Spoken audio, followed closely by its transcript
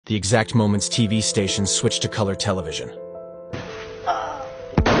the exact moments TV stations switched to color television.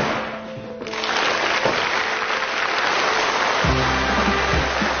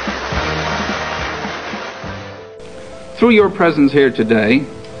 Through your presence here today,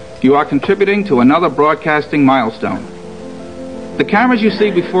 you are contributing to another broadcasting milestone. The cameras you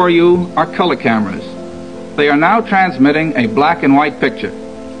see before you are color cameras. They are now transmitting a black and white picture.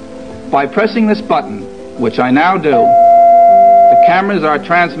 By pressing this button, which I now do, the cameras are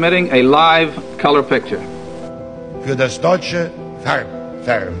transmitting a live color picture. Für das deutsche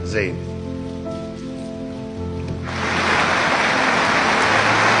Fernsehen.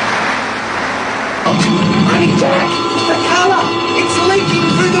 Hey Jack, the colour! It's leaking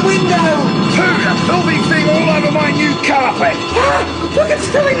through the window! Pooh, that filthy thing all over my new carpet! Ah, look, it's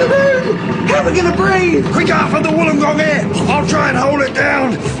filling the room! How are we going to breathe? Quick out for the Wollongong air! I'll try and hold it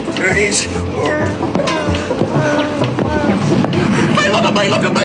down! There it is! Hey, look at me, look at me!